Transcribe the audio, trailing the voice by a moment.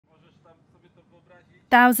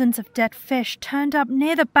Thousands of dead fish turned up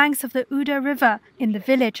near the banks of the Oder River in the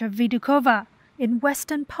village of Widuchowa in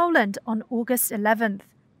western Poland on August 11th.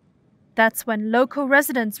 That's when local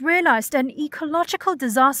residents realized an ecological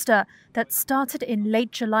disaster that started in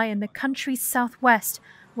late July in the country's southwest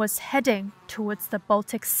was heading towards the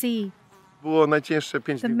Baltic Sea.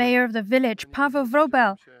 The mayor of the village, Paweł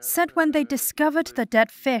Wróbel, said when they discovered the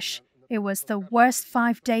dead fish, it was the worst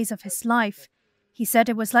 5 days of his life. He said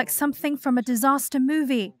it was like something from a disaster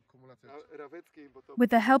movie. With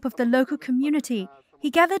the help of the local community, he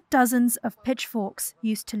gathered dozens of pitchforks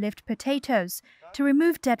used to lift potatoes to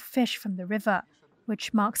remove dead fish from the river,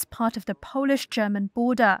 which marks part of the Polish-German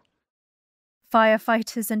border.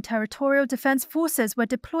 Firefighters and territorial defense forces were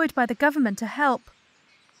deployed by the government to help.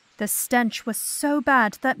 The stench was so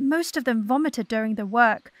bad that most of them vomited during the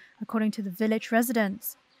work, according to the village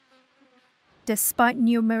residents. Despite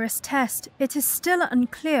numerous tests, it is still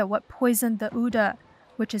unclear what poisoned the Oder,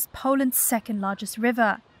 which is Poland's second largest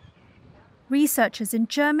river. Researchers in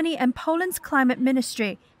Germany and Poland's climate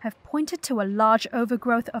ministry have pointed to a large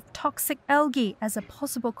overgrowth of toxic algae as a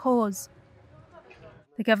possible cause.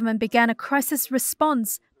 The government began a crisis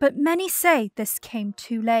response, but many say this came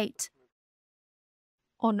too late.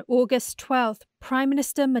 On August 12th, Prime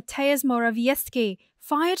Minister Mateusz Morawiecki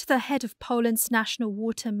fired the head of Poland's National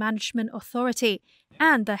Water Management Authority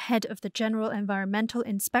and the head of the General Environmental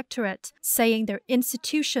Inspectorate, saying their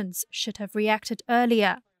institutions should have reacted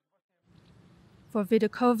earlier. For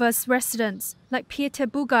Widuchowa's residents, like Peter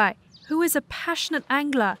Bugaj, who is a passionate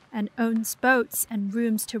angler and owns boats and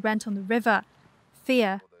rooms to rent on the river,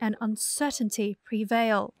 fear and uncertainty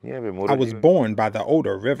prevail. I was born by the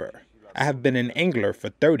Oder River. I have been an angler for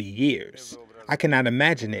 30 years. I cannot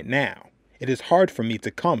imagine it now. It is hard for me to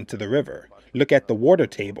come to the river, look at the water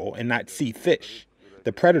table and not see fish,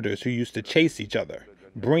 the predators who used to chase each other,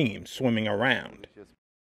 bream swimming around.